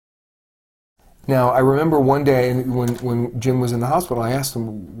Now, I remember one day when Jim was in the hospital, I asked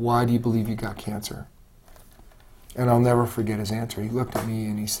him, "Why do you believe you got cancer?" And I'll never forget his answer. He looked at me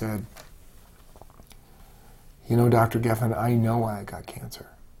and he said, "You know, Dr. Geffen, I know why I got cancer.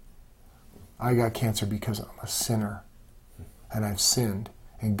 I got cancer because I'm a sinner, and I've sinned,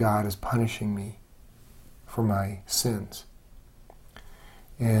 and God is punishing me for my sins."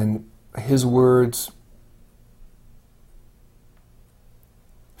 And his words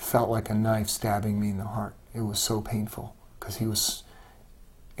felt like a knife stabbing me in the heart. It was so painful, because he was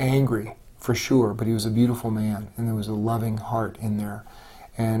angry, for sure, but he was a beautiful man, and there was a loving heart in there.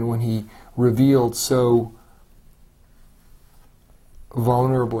 And when he revealed so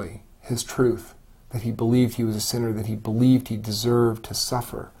vulnerably his truth, that he believed he was a sinner, that he believed he deserved to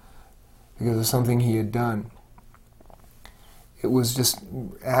suffer because of something he had done, it was just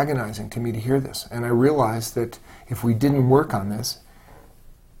agonizing to me to hear this. And I realized that if we didn't work on this,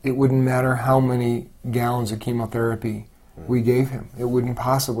 it wouldn't matter how many gallons of chemotherapy we gave him. It wouldn't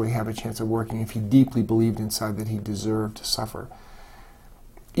possibly have a chance of working if he deeply believed inside that he deserved to suffer.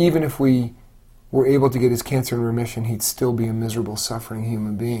 Even if we were able to get his cancer in remission, he'd still be a miserable, suffering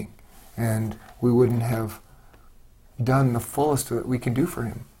human being. And we wouldn't have done the fullest that we could do for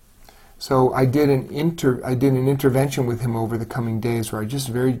him. So I did an intervention with him over the coming days where I just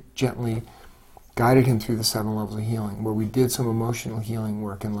very gently guided him through the 7 levels of healing, where we did some emotional healing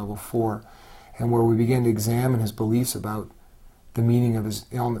work in level 4, and where we began to examine his beliefs about the meaning of his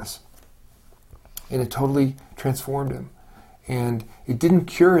illness. And it totally transformed him. And it didn't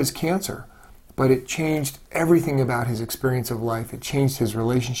cure his cancer, but it changed everything about his experience of life. It changed his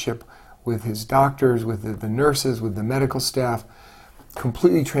relationship with his doctors, with the nurses, with the medical staff,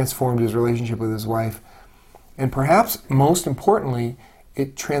 completely transformed his relationship with his wife. And perhaps most importantly,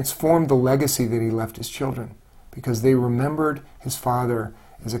 it transformed the legacy that he left his children, because they remembered his father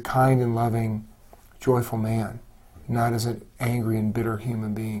as a kind and loving, joyful man, not as an angry and bitter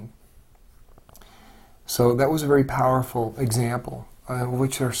human being. So that was a very powerful example, of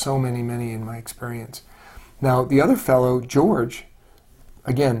which there are so many, many in my experience. Now, the other fellow, George,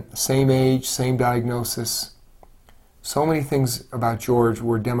 again, same age, same diagnosis. So many things about George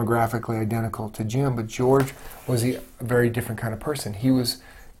were demographically identical to Jim, but George was a very different kind of person. He was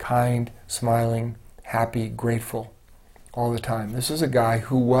kind, smiling, happy, grateful all the time. This is a guy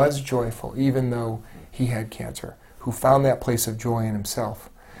who was joyful, even though he had cancer, who found that place of joy in himself.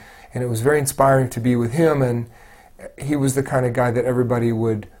 And it was very inspiring to be with him, and he was the kind of guy that everybody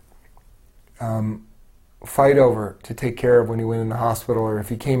would fight over to take care of when he went in the hospital, or if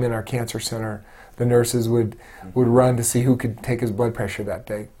he came in our cancer center, the nurses would run to see who could take his blood pressure that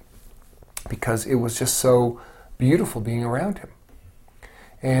day, because it was just so beautiful being around him.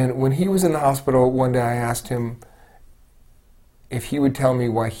 And when he was in the hospital, one day I asked him if he would tell me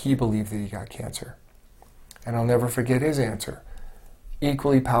why he believed that he got cancer. And I'll never forget his answer.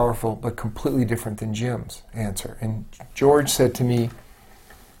 Equally powerful, but completely different than Jim's answer. And George said to me,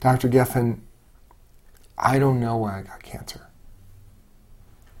 "Dr. Geffen, I don't know why I got cancer.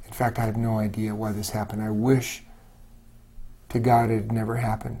 In fact, I have no idea why this happened. I wish to God it had never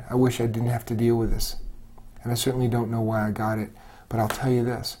happened. I wish I didn't have to deal with this. And I certainly don't know why I got it. But I'll tell you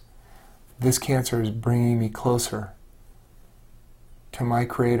this cancer is bringing me closer to my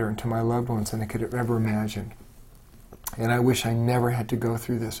Creator and to my loved ones than I could have ever imagined. And I wish I never had to go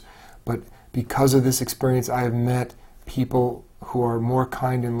through this. But because of this experience, I have met people who are more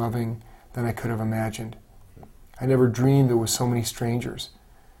kind and loving than I could have imagined. I never dreamed there were so many strangers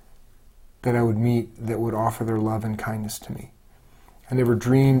that I would meet that would offer their love and kindness to me. I never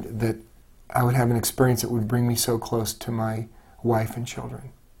dreamed that I would have an experience that would bring me so close to my wife and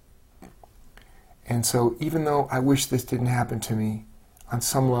children. And so even though I wish this didn't happen to me, on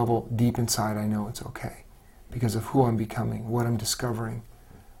some level, deep inside, I know it's okay, because of who I'm becoming, what I'm discovering,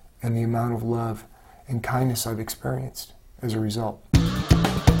 and the amount of love and kindness I've experienced as a result.